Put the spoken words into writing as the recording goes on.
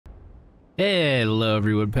Hello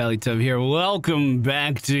everyone, MFPallytime here. Welcome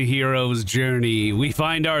back to Hero's Journey. We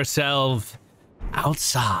find ourselves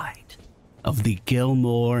outside of the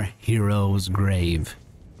Gilmore hero's grave.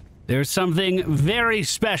 There's something very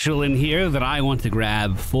special in here that I want to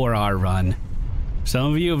grab for our run.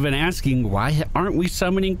 Some of you have been asking, why aren't we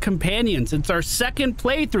summoning companions? It's our second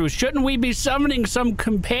playthrough. Shouldn't we be summoning some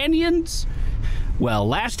companions? Well,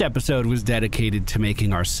 last episode was dedicated to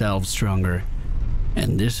making ourselves stronger.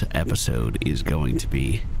 And this episode is going to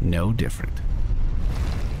be no different.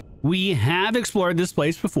 We have explored this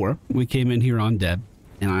place before. We came in here on Deb,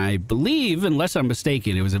 and I believe, unless I'm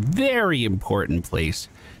mistaken, it was a very important place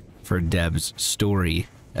for Deb's story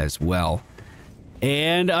as well.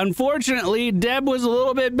 And unfortunately, Deb was a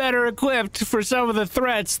little bit better equipped for some of the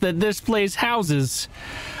threats that this place houses.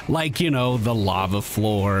 Like, you know, the lava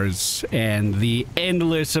floors and the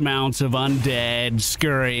endless amounts of undead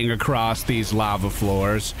scurrying across these lava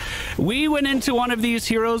floors. We went into one of these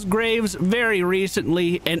heroes' graves very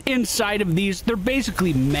recently, and inside of these, they're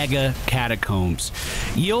basically mega catacombs.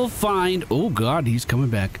 You'll find, oh god, he's coming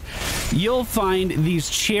back. You'll find these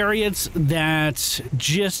chariots that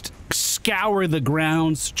just scour the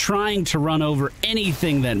grounds, trying to run over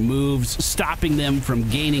anything that moves, stopping them from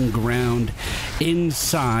gaining ground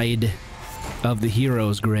inside of the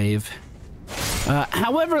hero's grave.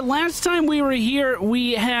 However, last time we were here,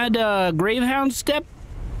 we had Bloodhound Step,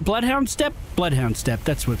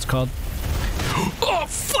 that's what it's called. Oh,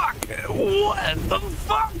 fuck! What the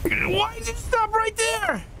fuck? Why did it stop right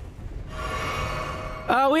there?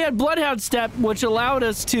 We had Bloodhound Step, which allowed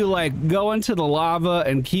us to, like, go into the lava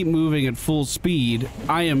and keep moving at full speed.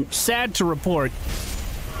 I am sad to report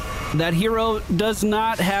that Hero does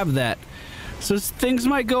not have that. So things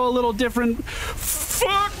might go a little different.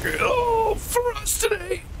 Fuck! Oh, for us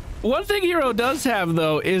today. One thing Hero does have,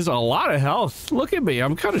 though, is a lot of health. Look at me.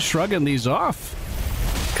 I'm kind of shrugging these off.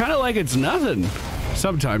 Kind of like it's nothing.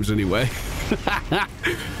 Sometimes, anyway.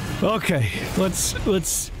 Okay,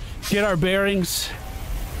 let's get our bearings.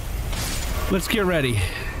 Let's get ready.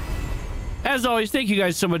 As always, thank you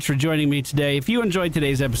guys so much for joining me today. If you enjoyed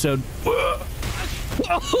today's episode,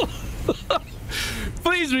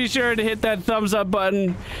 please be sure to hit that thumbs up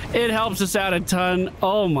button. It helps us out a ton.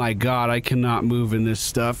 Oh my god, I cannot move in this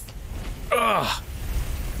stuff. Ugh.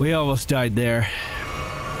 We almost died there.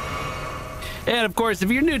 And of course,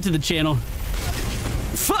 if you're new to the channel,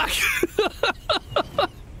 fuck!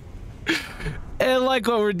 And like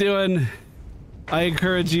what we're doing, I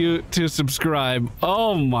encourage you to subscribe.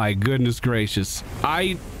 Oh my goodness gracious.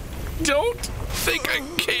 I don't think I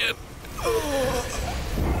can.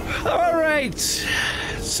 All right.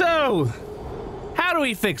 So, how do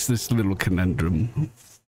we fix this little conundrum?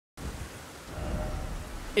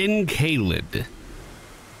 In Caelid,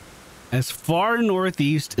 as far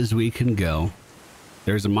northeast as we can go,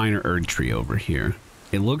 there's a minor Erd tree over here.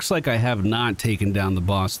 It looks like I have not taken down the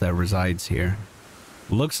boss that resides here.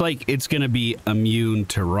 Looks like it's going to be immune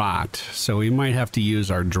to rot, so we might have to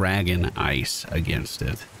use our dragon ice against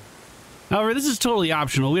it. However, this is totally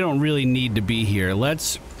optional. We don't really need to be here.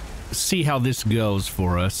 Let's see how this goes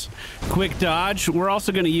for us. Quick dodge. We're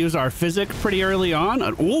also going to use our physic pretty early on.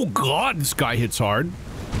 Oh god, this guy hits hard.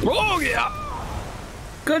 Oh yeah.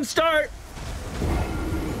 Good start.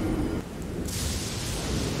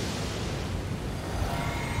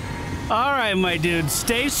 All right, my dude,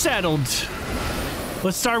 stay settled.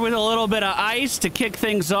 Let's start with a little bit of ice to kick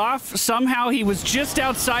things off. Somehow he was just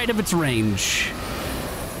outside of its range.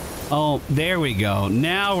 Oh, there we go.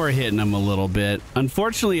 Now we're hitting him a little bit.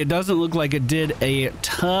 Unfortunately, it doesn't look like it did a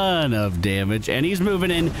ton of damage, and he's moving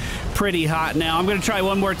in pretty hot now. I'm going to try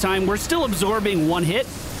one more time. We're still absorbing one hit,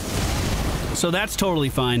 so that's totally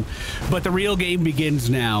fine. But the real game begins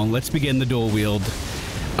now. Let's begin the dual wield.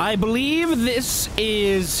 I believe this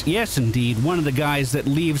is, yes indeed, one of the guys that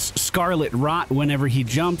leaves Scarlet Rot whenever he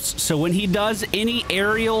jumps. So when he does any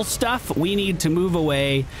aerial stuff, we need to move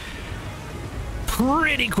away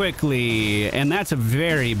pretty quickly. And that's a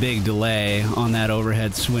very big delay on that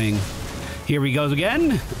overhead swing. Here he goes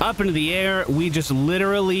again, up into the air. We just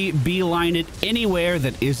literally beeline it anywhere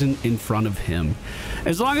that isn't in front of him.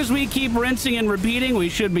 As long as we keep rinsing and repeating, we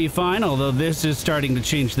should be fine, although this is starting to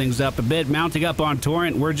change things up a bit. Mounting up on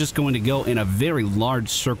Torrent, we're just going to go in a very large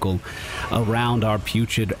circle around our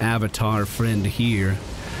putrid avatar friend here.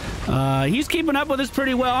 He's keeping up with us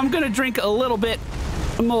pretty well. I'm going to drink a little bit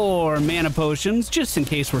more mana potions, just in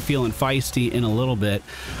case we're feeling feisty in a little bit.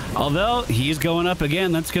 Although, he's going up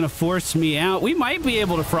again. That's going to force me out. We might be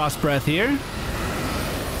able to Frost Breath here.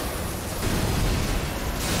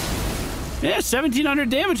 Yeah, 1,700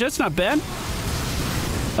 damage. That's not bad.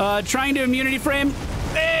 Trying to immunity frame.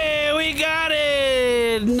 There we We got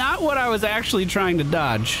it! Not what I was actually trying to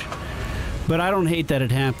dodge, but I don't hate that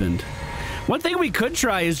it happened. One thing we could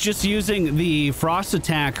try is just using the frost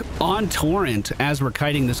attack on Torrent as we're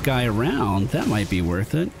kiting this guy around. That might be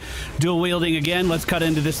worth it. Dual wielding again. Let's cut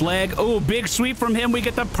into this leg. Oh, big sweep from him. We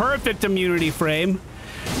get the perfect immunity frame.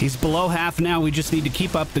 He's below half now. We just need to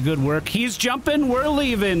keep up the good work. He's jumping. We're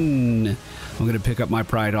leaving. I'm going to pick up my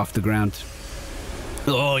pride off the ground.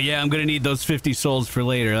 Oh, yeah, I'm going to need those 50 souls for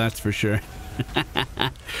later. That's for sure.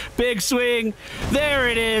 Big swing. There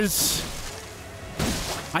it is.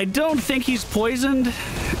 I don't think he's poisoned.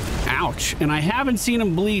 Ouch. And I haven't seen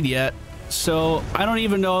him bleed yet, so I don't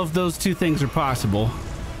even know if those two things are possible.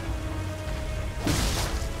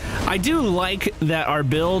 I do like that our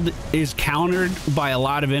build is countered by a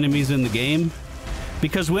lot of enemies in the game,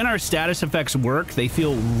 because when our status effects work, they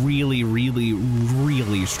feel really, really,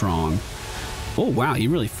 really strong. Oh, wow, you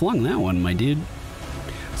really flung that one, my dude.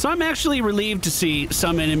 So I'm actually relieved to see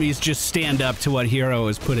some enemies just stand up to what Hiro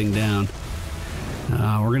is putting down.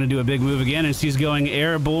 We're going to do a big move again as he's going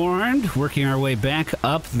airborne, working our way back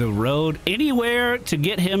up the road. Anywhere to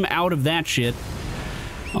get him out of that shit.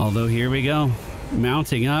 Although, here we go.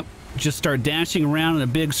 Mounting up. Just start dashing around in a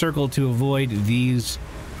big circle to avoid these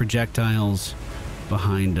projectiles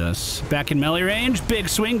behind us. Back in melee range. Big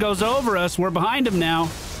swing goes over us. We're behind him now.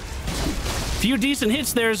 Few decent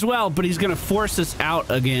hits there as well, but he's going to force us out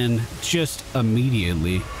again just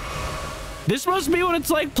immediately. This must be what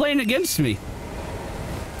it's like playing against me.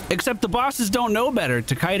 Except the bosses don't know better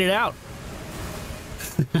to kite it out.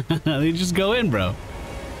 They just go in, bro.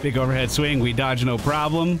 Big overhead swing. We dodge no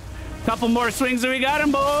problem. Couple more swings and we got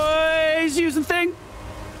him, boys. Use the thing.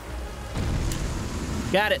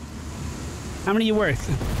 Got it. How many are you worth?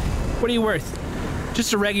 What are you worth?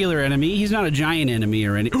 Just a regular enemy. He's not a giant enemy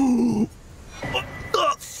or any. What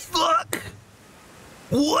the fuck?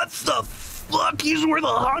 What the fuck? He's worth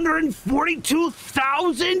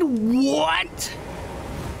 142,000? What?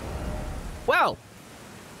 Well,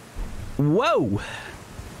 whoa,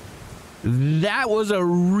 that was a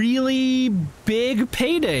really big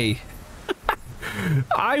payday.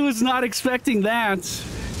 I was not expecting that.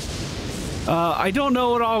 I don't know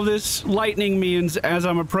what all this lightning means as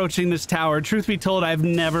I'm approaching this tower. Truth be told, I've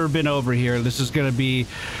never been over here. This is going to be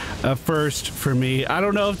a first for me. I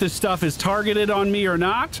don't know if this stuff is targeted on me or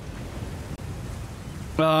not.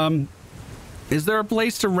 Is there a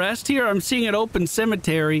place to rest here? I'm seeing an open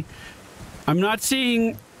cemetery. I'm not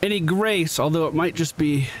seeing any grace, although it might just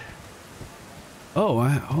be... Oh.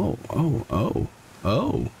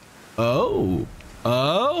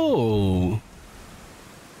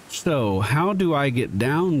 So, how do I get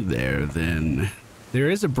down there, then? There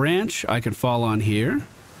is a branch I could fall on here.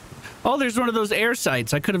 Oh, there's one of those air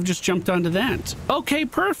sites. I could have just jumped onto that. Okay,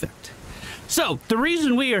 perfect. So, the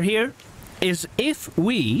reason we are here is if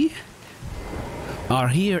we are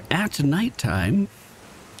here at nighttime,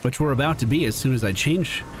 which we're about to be as soon as I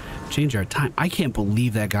change our time. I can't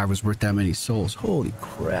believe that guy was worth that many souls. Holy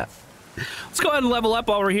crap. Let's go ahead and level up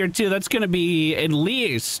while we're here, too. That's going to be at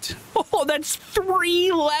least... Oh, that's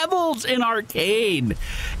 3 levels in Arcade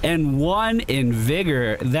and 1 in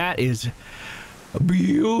Vigor. That is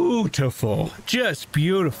beautiful. Just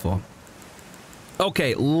beautiful.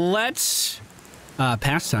 Okay, let's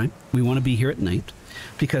pass time. We want to be here at night,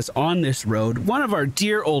 because on this road, one of our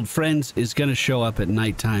dear old friends is going to show up at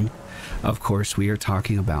nighttime. Of course, we are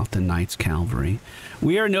talking about the Knights Cavalry.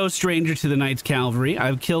 We are no stranger to the Knights Cavalry.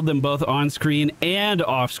 I've killed them both on screen and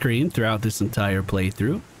off screen throughout this entire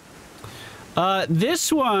playthrough.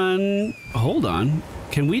 This one, hold on.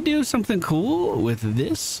 Can we do something cool with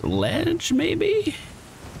this ledge, maybe?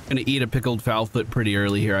 Gonna eat a pickled fowlfoot pretty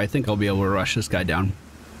early here. I think I'll be able to rush this guy down.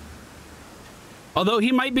 Although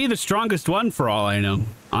he might be the strongest one for all I know,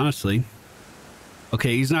 honestly.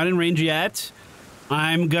 Okay, he's not in range yet.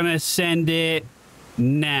 I'm gonna send it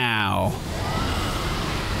now.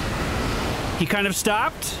 He kind of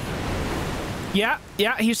stopped. Yeah,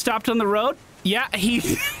 he stopped on the road. Yeah,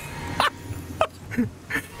 he...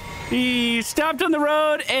 He stopped on the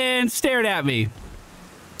road and stared at me.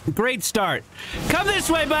 Great start. Come this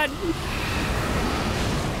way, bud.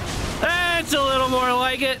 That's a little more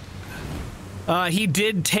like it. He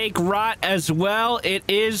did take rot as well. It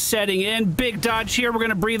is setting in. Big dodge here. We're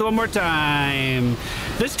going to breathe one more time.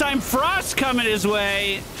 This time, Frost coming his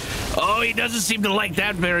way. Oh, he doesn't seem to like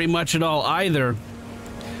that very much at all either.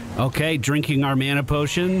 Okay, drinking our mana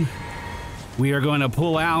potion. We are going to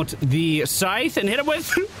pull out the scythe and hit him with...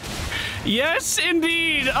 Yes,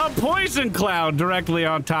 indeed. A poison cloud directly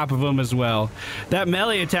on top of him as well. That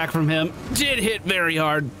melee attack from him did hit very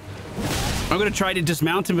hard. I'm going to try to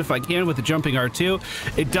dismount him if I can with the jumping R2.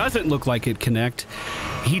 It doesn't look like it connect.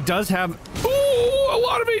 He does have a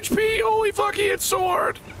lot of HP. Holy fuck, he hit so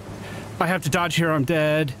hard. I have to dodge here. I'm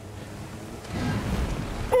dead.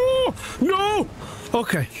 Oh, no.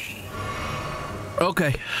 Okay.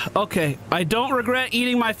 Okay. Okay. I don't regret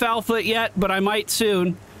eating my foul foot yet, but I might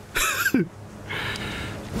soon.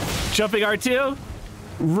 Jumping R2.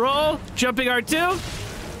 Roll. Jumping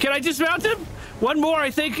R2. Can I dismount him? One more, I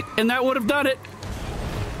think, and that would have done it.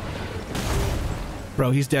 Bro,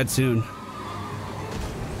 he's dead soon.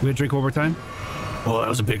 We gonna drink one more time? Oh, that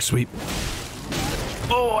was a big sweep.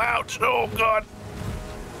 Oh, ouch. Oh, God.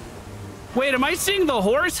 Wait, am I seeing the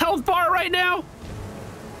horse health bar right now?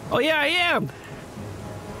 Oh, yeah, I am.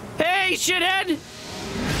 Hey, shithead.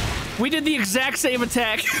 We did the exact same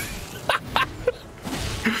attack.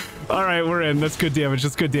 All right, we're in. That's good damage.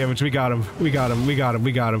 That's good damage. We got him. We got him. We got him.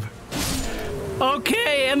 We got him.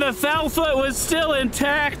 Okay, and the foul foot was still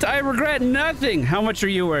intact. I regret nothing. How much are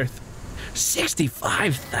you worth?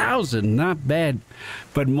 65,000. Not bad.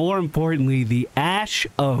 But more importantly, the Ash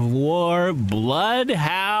of War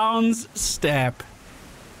Bloodhound's Step.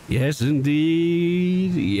 Yes,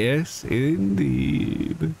 indeed. Yes,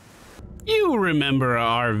 indeed. You remember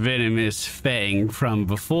our venomous fang from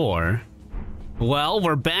before. Well,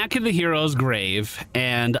 we're back in the hero's grave,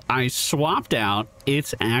 and I swapped out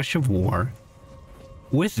its Ash of War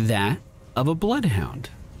with that of a bloodhound.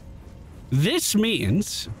 This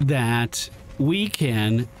means that we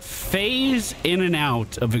can phase in and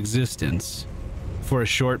out of existence for a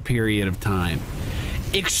short period of time.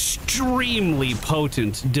 Extremely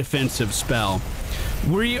potent defensive spell.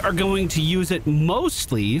 We are going to use it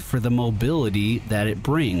mostly for the mobility that it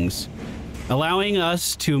brings, allowing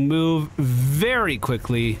us to move very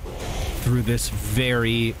quickly through this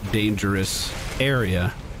very dangerous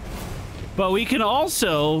area. But we can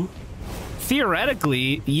also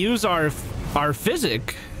theoretically use our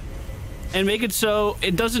physic and make it so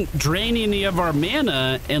it doesn't drain any of our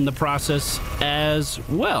mana in the process as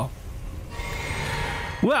well.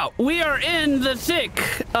 Well, we are in the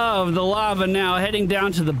thick of the lava now, heading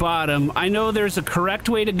down to the bottom. I know there's a correct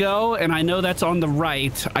way to go, and I know that's on the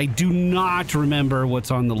right. I do not remember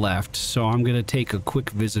what's on the left, so I'm going to take a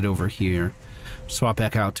quick visit over here. Swap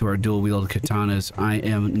back out to our dual-wield katanas. I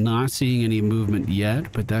am not seeing any movement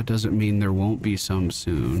yet, but that doesn't mean there won't be some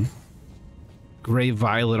soon. Gray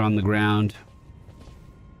violet on the ground.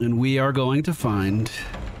 And we are going to find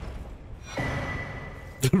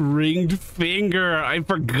the ringed finger. I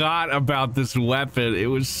forgot about this weapon. It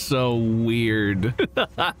was so weird.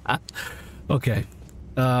 Okay.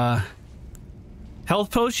 Health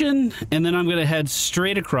potion, and then I'm gonna head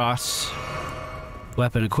straight across.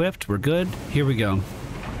 Weapon equipped. We're good. Here we go.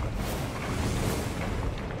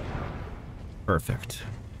 Perfect.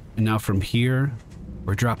 And now from here,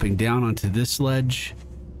 we're dropping down onto this ledge,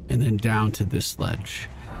 and then down to this ledge.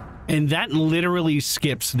 And that literally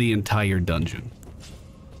skips the entire dungeon.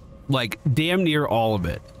 Like, damn near all of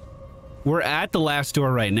it. We're at the last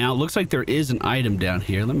door right now. It looks like there is an item down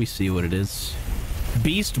here. Let me see what it is.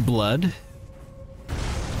 Beast blood.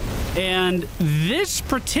 And this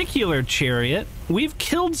particular chariot, we've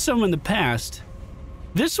killed some in the past.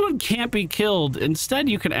 This one can't be killed. Instead,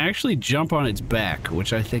 you can actually jump on its back,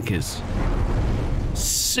 which I think is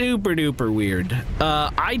super duper weird.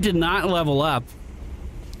 I did not level up,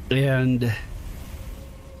 and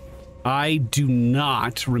I do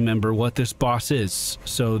not remember what this boss is.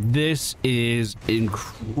 So this is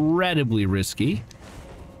incredibly risky.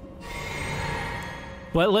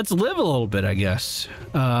 But let's live a little bit, I guess.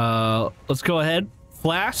 Let's go ahead.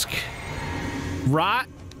 Flask. Rot.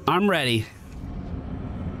 I'm ready.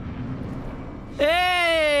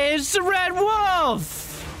 Hey, it's the Red Wolf.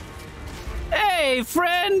 Hey,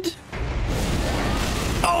 friend.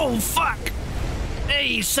 Oh, fuck.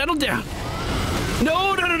 Hey, settle down.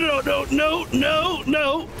 No, no, no, no, no, no, no,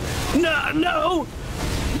 no, no, no.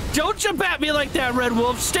 Don't jump at me like that, Red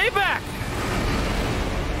Wolf. Stay back.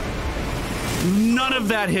 None of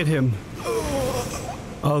that hit him.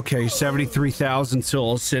 Okay, 73,000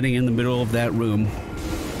 souls sitting in the middle of that room.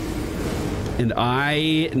 And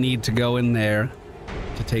I need to go in there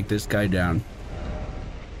to take this guy down.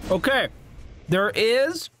 Okay. There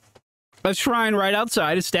is a shrine right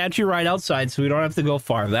outside, a statue right outside, so we don't have to go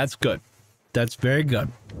far. That's good. That's very good.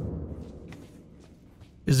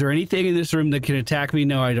 Is there anything in this room that can attack me?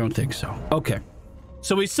 No, I don't think so. Okay.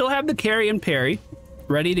 So we still have the carry and parry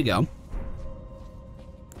ready to go.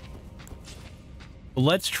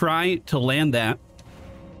 Let's try to land that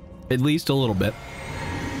at least a little bit.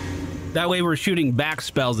 That way we're shooting back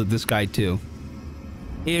spells at this guy too.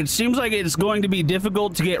 It seems like it's going to be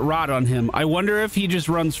difficult to get rot on him. I wonder if he just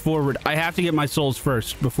runs forward. I have to get my souls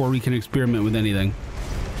first before we can experiment with anything.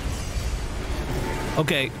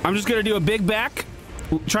 Okay, I'm just gonna do a big back.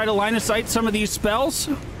 Try to line of sight some of these spells.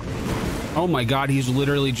 Oh my god, he's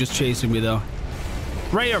literally just chasing me though.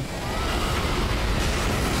 Right here.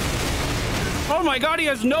 Oh my god, he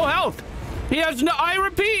has no health. He has no, I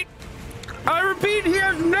repeat, he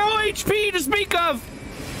has no HP to speak of.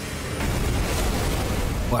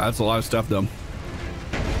 Wow, that's a lot of stuff though.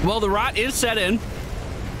 Well, the rot is set in.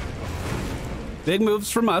 Big moves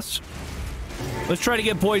from us. Let's try to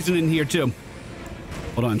get poison in here too.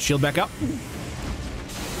 Hold on, shield back up.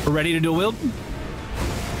 We're ready to dual wield.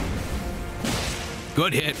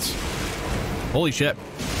 Good hits. Holy shit.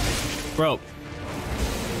 Bro.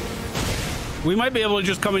 We might be able to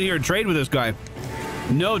just come in here and trade with this guy.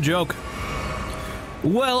 No joke.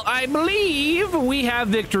 Well, I believe we have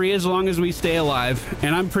victory as long as we stay alive.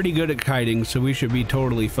 And I'm pretty good at kiting, so we should be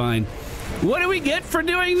totally fine. What do we get for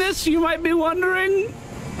doing this, you might be wondering?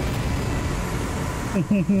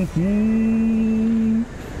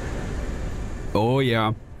 Oh,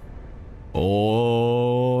 yeah.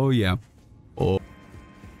 Oh, yeah. Oh.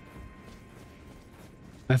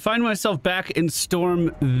 I find myself back in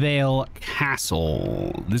Stormvale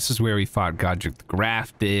Castle. This is where we fought Godric the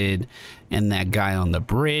Grafted and that guy on the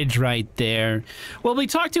bridge right there. Well, we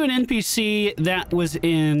talked to an NPC that was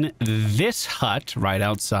in this hut right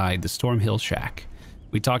outside the Stormhill Shack.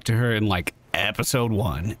 We talked to her in like episode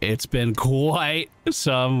 1. It's been quite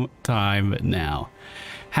some time now.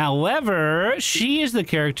 However, she is the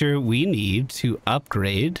character we need to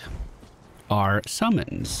upgrade our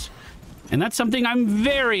summons. And that's something I'm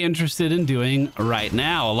very interested in doing right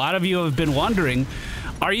now. A lot of you have been wondering,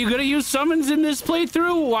 are you going to use summons in this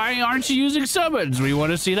playthrough? Why aren't you using summons? We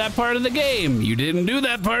want to see that part of the game. You didn't do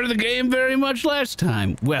that part of the game very much last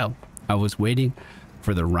time. Well, I was waiting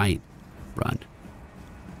for the right run.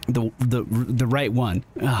 The right one.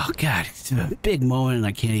 Oh, God, it's a big moment and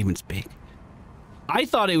I can't even speak. I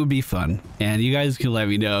thought it would be fun, and you guys can let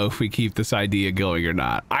me know if we keep this idea going or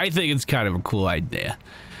not. I think it's kind of a cool idea.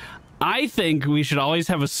 I think we should always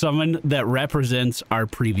have a summon that represents our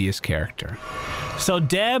previous character. So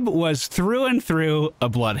Deb was through and through a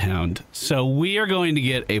bloodhound. So we are going to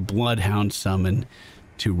get a bloodhound summon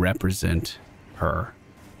to represent her.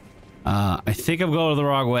 I think I'm going the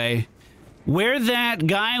wrong way. Where that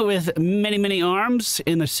guy with many, many arms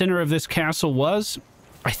in the center of this castle was,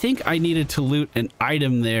 I think I needed to loot an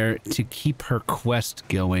item there to keep her quest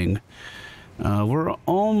going. We're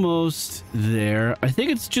almost there. I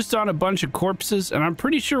think it's just on a bunch of corpses, and I'm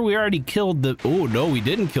pretty sure we already killed the... Oh, no, we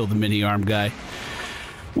didn't kill the mini-arm guy.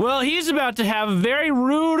 Well, he's about to have a very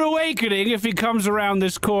rude awakening if he comes around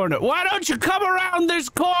this corner. Why don't you come around this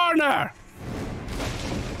corner?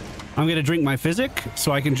 I'm going to drink my physic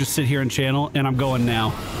so I can just sit here and channel, and I'm going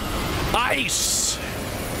now. Ice!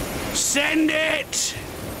 Send it!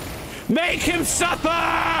 Make him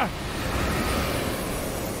suffer!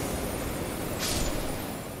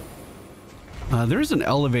 There's an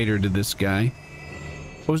elevator to this guy.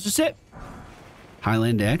 What was this it?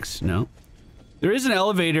 Highland X? No. There is an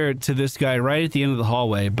elevator to this guy right at the end of the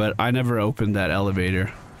hallway, but I never opened that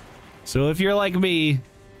elevator. So if you're like me,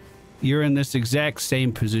 you're in this exact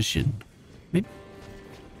same position. Maybe.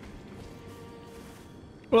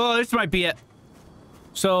 Well, this might be it.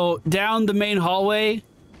 So down the main hallway,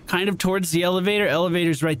 kind of towards the elevator.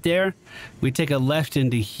 Elevator's right there. We take a left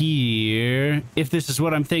into here. If this is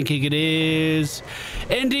what I'm thinking it is.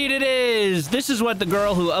 Indeed it is. This is what the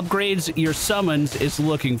girl who upgrades your summons is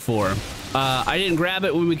looking for. I didn't grab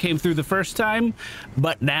it when we came through the first time,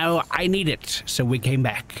 but now I need it. So we came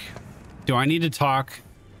back. Do I need to talk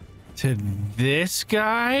to this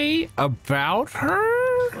guy about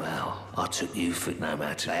her? Well, I took you for no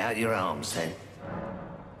matter. Lay out your arms then.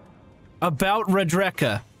 About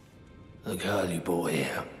Redreka. The girl you brought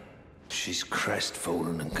here. She's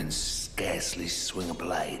crestfallen and can scarcely swing a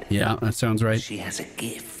blade. Yeah, that sounds right. She has a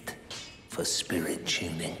gift for spirit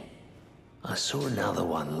tuning. I saw another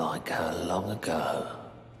one like her long ago.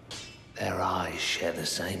 Their eyes share the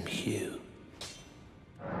same hue.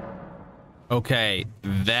 Okay,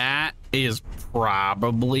 that is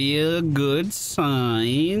probably a good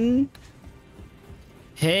sign.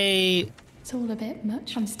 Hey. It's all a bit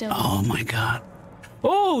much. I'm still... Oh my god.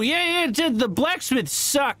 Oh, yeah, the blacksmith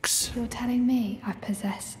sucks. You're telling me I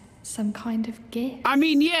possess some kind of gift? I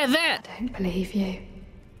mean, yeah, that. I don't believe you.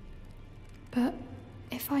 But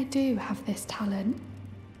if I do have this talent,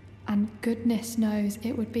 and goodness knows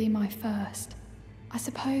it would be my first, I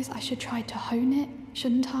suppose I should try to hone it,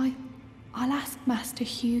 shouldn't I? I'll ask Master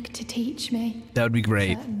Hugh to teach me. That would be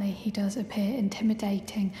great. Certainly he does appear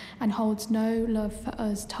intimidating and holds no love for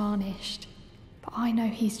us tarnished. But I know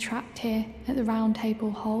he's trapped here at the Round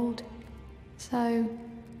Table Hold. So,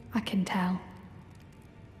 I can tell.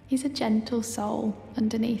 He's a gentle soul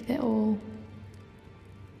underneath it all.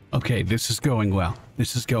 Okay, this is going well.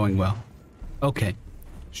 This is going well. Okay.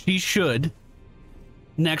 She should,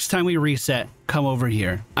 next time we reset, come over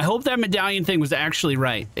here. I hope that medallion thing was actually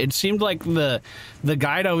right. It seemed like the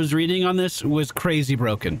guide I was reading on this was crazy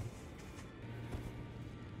broken.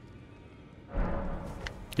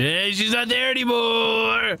 Yeah, she's not there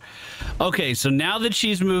anymore. Okay, so now that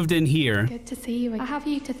she's moved in here. Good to see you. I have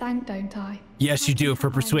you to thank, don't I? Yes, you do, for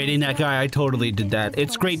persuading that guy. I totally did that.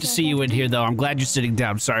 It's great to see you in here, though. I'm glad you're sitting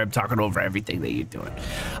down. Sorry, I'm talking over everything that you're doing.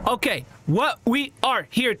 Okay, what we are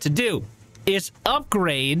here to do is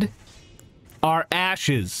upgrade our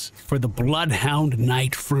ashes for the Bloodhound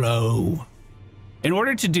Night Flow. In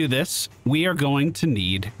order to do this, we are going to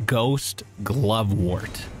need Ghost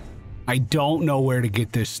Glovewort. I don't know where to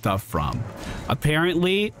get this stuff from.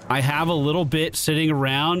 Apparently, I have a little bit sitting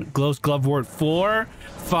around. Ghost Glovewort 4,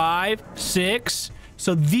 5, 6.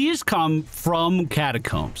 So these come from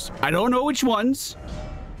catacombs. I don't know which ones.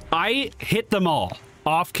 I hit them all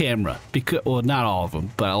off camera. Because, well, not all of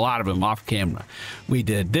them, but a lot of them off camera. We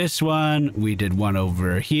did this one. We did one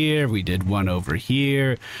over here. We did one over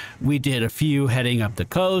here. We did a few heading up the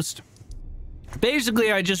coast.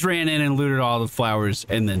 Basically, I just ran in and looted all the flowers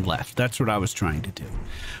and then left. That's what I was trying to do.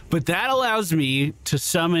 But that allows me to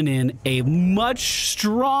summon in a much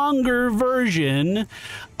stronger version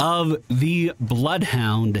of the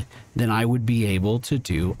Bloodhound than I would be able to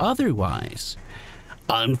do otherwise.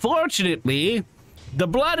 Unfortunately, the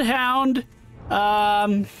Bloodhound,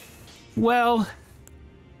 well,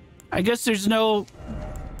 I guess there's no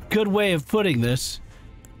good way of putting this.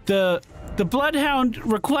 The Bloodhound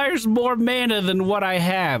requires more mana than what I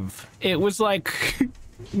have. It was like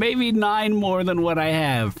maybe 9 more than what I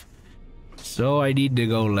have. So I need to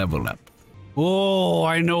go level up. Oh,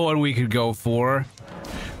 I know what we could go for.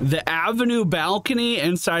 The Avenue balcony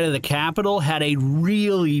inside of the Capitol had a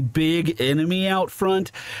really big enemy out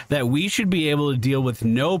front that we should be able to deal with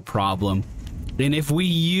no problem. And if we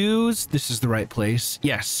use... This is the right place.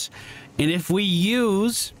 Yes. And if we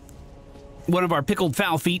use one of our pickled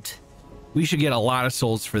foul feet, we should get a lot of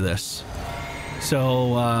souls for this.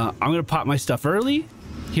 So I'm going to pop my stuff early.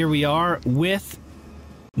 Here we are with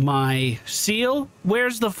my seal.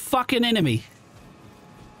 Where's the fucking enemy?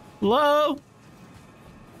 Hello?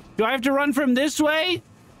 Do I have to run from this way?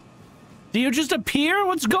 Do you just appear?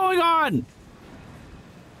 What's going on?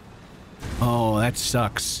 Oh, that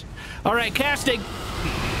sucks. All right, casting.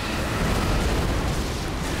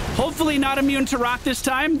 Hopefully not immune to rock this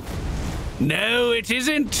time. No, it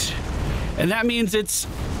isn't. And that means it's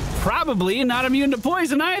probably not immune to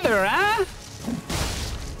poison either, huh?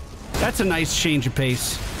 That's a nice change of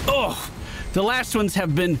pace. Oh, the last ones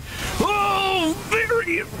have been,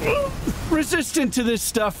 very resistant to this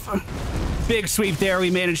stuff. Big sweep there. We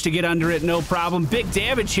managed to get under it, no problem. Big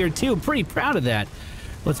damage here, too. Pretty proud of that.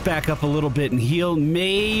 Let's back up a little bit and heal.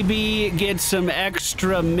 Maybe get some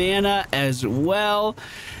extra mana as well.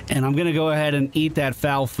 And I'm going to go ahead and eat that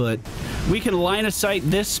foul foot. We can line of sight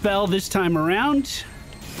this spell this time around.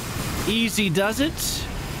 Easy does it.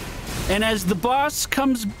 And as the boss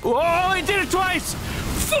comes... Oh, I did it twice!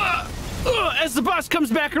 As the boss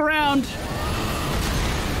comes back around,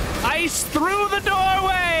 ice through the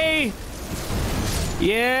doorway!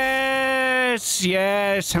 Yes,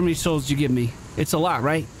 yes. How many souls did you give me? It's a lot,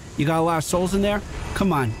 right? You got a lot of souls in there?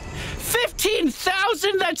 Come on.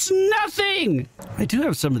 15,000? That's nothing! I do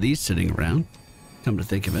have some of these sitting around, come to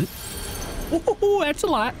think of it. Ooh, that's a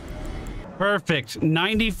lot. Perfect.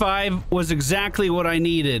 95 was exactly what I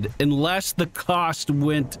needed, unless the cost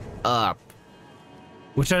went up.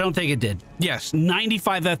 Which I don't think it did. Yes,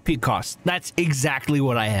 95 FP cost. That's exactly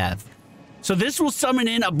what I have. So this will summon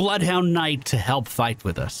in a Bloodhound Knight to help fight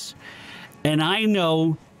with us. And I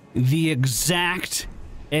know the exact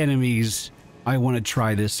enemies I want to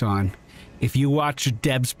try this on. If you watch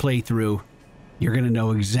Deb's playthrough, you're going to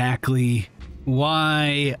know exactly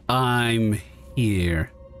why I'm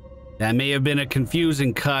here. That may have been a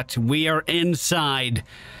confusing cut. We are inside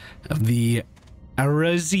of the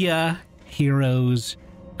Arisia Hero's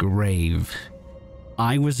grave.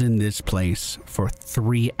 I was in this place for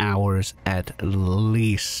 3 hours at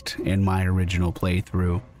least in my original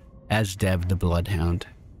playthrough as Deb the Bloodhound.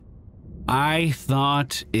 I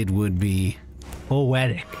thought it would be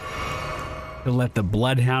poetic to let the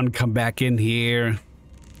Bloodhound come back in here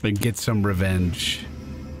and get some revenge.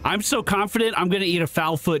 I'm so confident I'm gonna eat a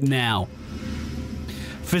foul foot now.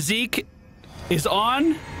 Physique is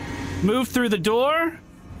on. Move through the door.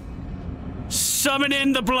 Summon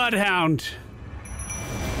in the Bloodhound.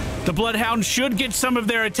 The Bloodhound should get some of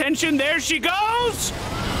their attention. There she goes!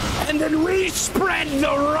 And then we spread the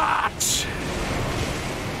rot!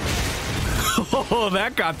 Oh,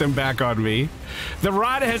 that got them back on me. The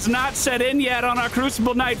rot has not set in yet on our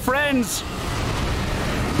Crucible Knight friends.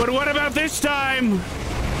 But what about this time?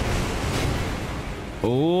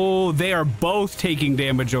 Oh, they are both taking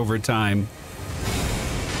damage over time.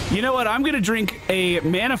 You know what? I'm gonna drink a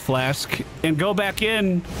mana flask and go back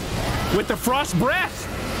in with the Frost Breath.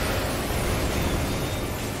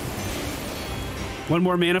 One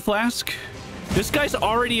more mana flask. This guy's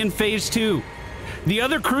already in phase 2. The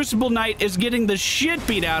other Crucible Knight is getting the shit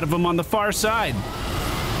beat out of him on the far side.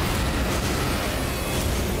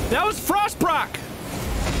 That was Frost Proc!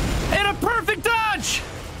 And a perfect dodge!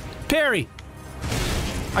 Parry.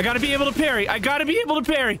 I gotta be able to parry. I gotta be able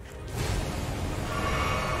to parry.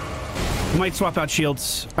 Might swap out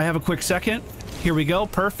shields. I have a quick second. Here we go.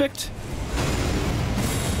 Perfect.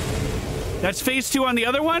 That's phase 2 on the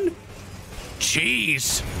other one?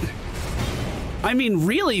 Jeez. I mean,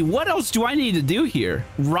 really, what else do I need to do here?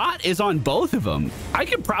 Rot is on both of them. I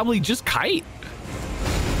could probably just kite.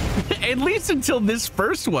 At least until this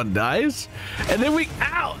first one dies. And then we,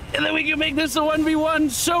 ow! And then we can make this a 1v1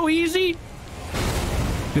 so easy.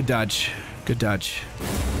 Good dodge. Good dodge.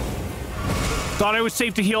 Thought I was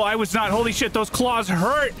safe to heal. I was not. Holy shit, those claws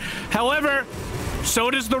hurt. However, so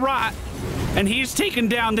does the rot. And he's taken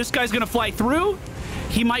down. This guy's gonna fly through.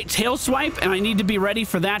 He might tail swipe, and I need to be ready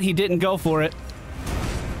for that. He didn't go for it.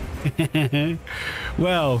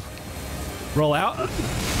 Well, roll out.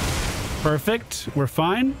 Perfect. We're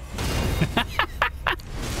fine.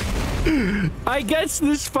 I guess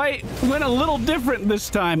this fight went a little different this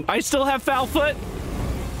time. I still have foul foot.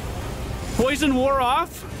 Poison wore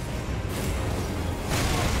off.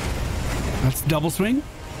 That's double swing.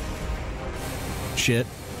 Shit.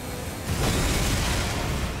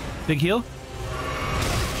 Big heal.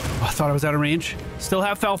 Oh, I thought I was out of range. Still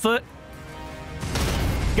have foul foot.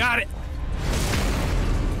 Got it.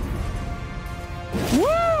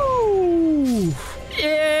 Woo!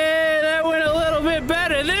 Yeah, that went a little bit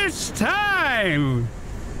better this time.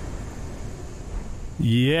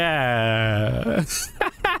 Yeah.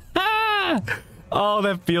 Oh,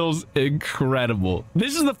 that feels incredible.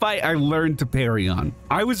 This is the fight I learned to parry on.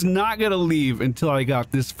 I was not gonna leave until I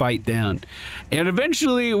got this fight down. And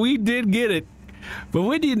eventually we did get it. But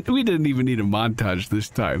we didn't even need a montage this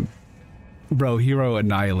time. Bro, Hiro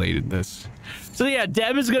annihilated this. So yeah,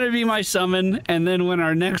 Deb is going to be my summon, and then when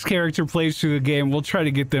our next character plays through the game, we'll try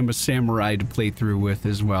to get them a samurai to play through with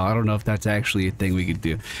as well. I don't know if that's actually a thing we could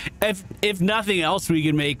do. If nothing else, we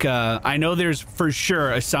can make, I know there's for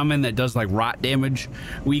sure a summon that does like rot damage.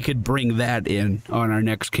 We could bring that in on our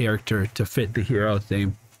next character to fit the Hiro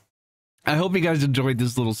theme. I hope you guys enjoyed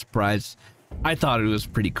this little surprise. I thought it was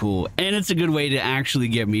pretty cool, and it's a good way to actually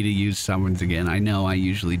get me to use summons again. I know I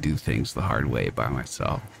usually do things the hard way by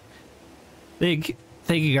myself. Thank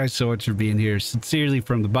you guys so much for being here. Sincerely,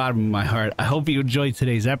 from the bottom of my heart, I hope you enjoyed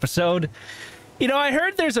today's episode. You know, I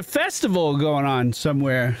heard there's a festival going on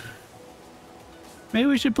somewhere. Maybe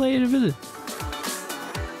we should play it a visit.